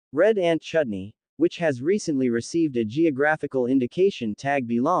Red ant chutney, which has recently received a geographical indication tag,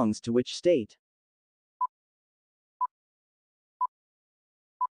 belongs to which state?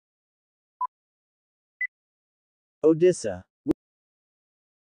 Odisha.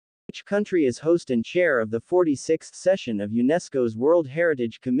 Which country is host and chair of the 46th session of UNESCO's World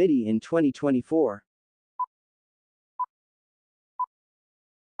Heritage Committee in 2024?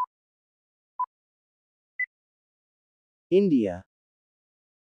 India.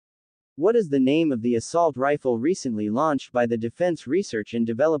 What is the name of the assault rifle recently launched by the Defense Research and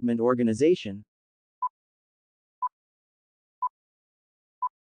Development Organization?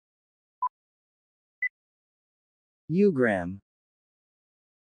 Ugram.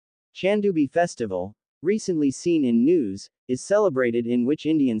 Chandubi festival, recently seen in news, is celebrated in which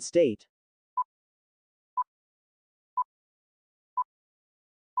Indian state?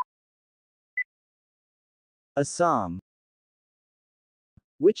 Assam.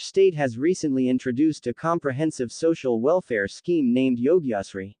 Which state has recently introduced a comprehensive social welfare scheme named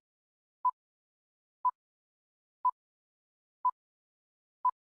Yogyasri?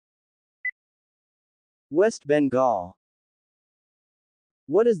 West Bengal.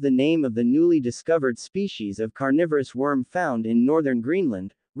 What is the name of the newly discovered species of carnivorous worm found in northern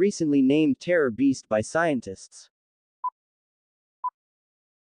Greenland, recently named terror beast by scientists?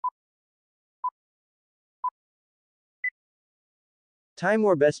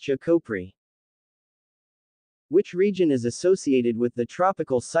 Timor-Bestia copri. Which region is associated with the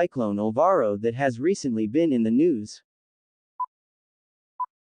tropical cyclone Alvaro that has recently been in the news?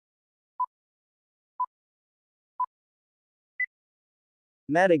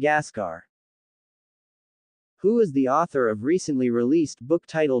 Madagascar. Who is the author of recently released book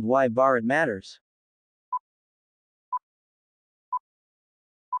titled Why Bharat Matters?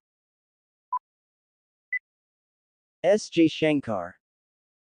 S. J. Shankar.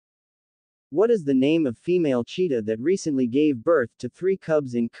 What is the name of female cheetah that recently gave birth to 3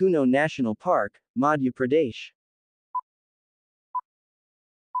 cubs in Kuno National Park, Madhya Pradesh?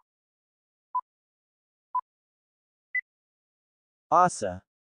 Asa.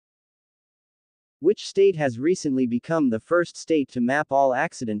 Which state has recently become the first state to map all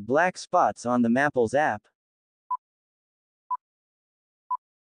accident black spots on the Mappls app?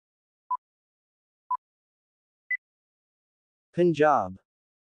 Punjab.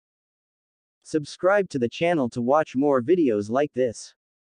 Subscribe to the channel to watch more videos like this.